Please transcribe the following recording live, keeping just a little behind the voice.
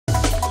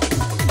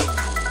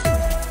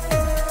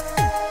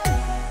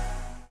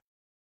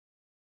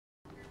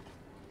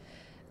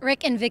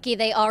Rick and Vicky,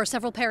 they are.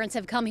 Several parents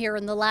have come here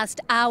in the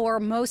last hour.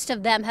 Most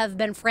of them have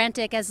been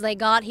frantic as they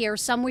got here.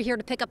 Some were here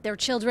to pick up their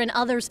children.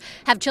 Others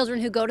have children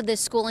who go to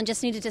this school and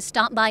just needed to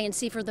stop by and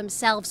see for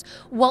themselves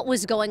what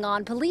was going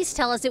on. Police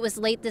tell us it was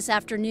late this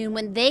afternoon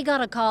when they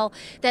got a call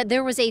that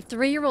there was a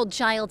 3-year-old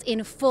child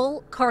in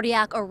full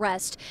cardiac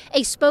arrest.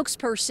 A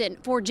spokesperson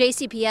for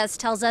JCPS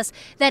tells us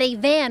that a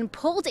van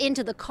pulled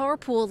into the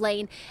carpool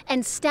lane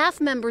and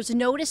staff members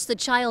noticed the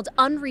child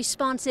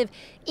unresponsive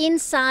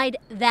inside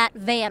that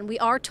van. We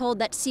are told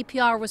that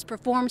CPR was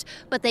performed,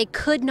 but they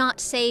could not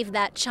save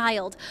that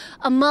child.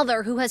 A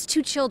mother who has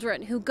 2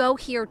 children who go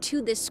here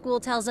to this school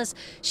tells us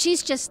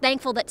she's just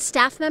thankful that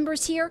staff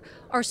members here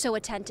are so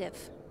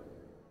attentive.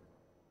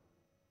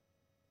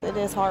 It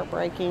is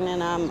heartbreaking,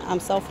 and I'm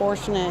so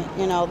fortunate,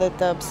 that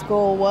the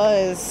school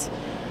was,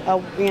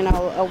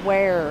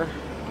 aware,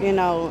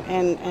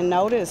 and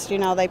noticed,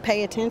 they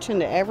pay attention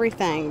to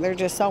everything. They're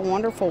just so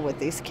wonderful with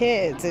these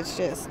kids. It's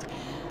just,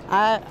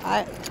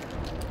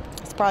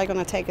 it's probably going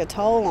to take a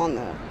toll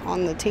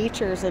on the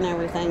teachers and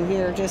everything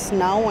here, just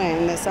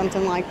knowing that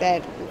something like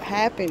that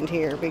happened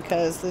here,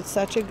 because it's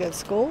such a good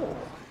school.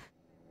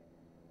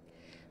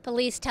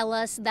 Police tell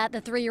us that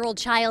the 3-year-old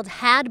child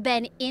had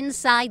been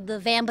inside the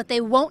van, but they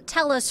won't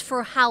tell us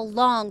for how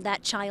long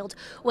that child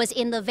was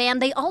in the van.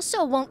 They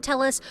also won't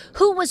tell us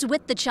who was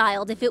with the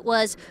child, if it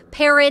was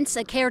parents,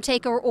 a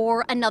caretaker,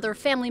 or another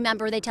family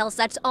member. They tell us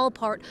that's all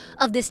part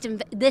of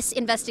this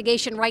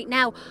investigation right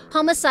now.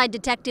 Homicide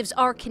detectives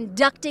are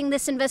conducting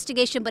this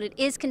investigation, but it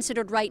is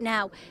considered right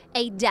now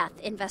a death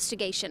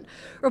investigation.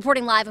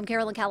 Reporting live, I'm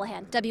Carolyn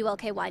Callahan,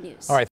 WLKY News. All right.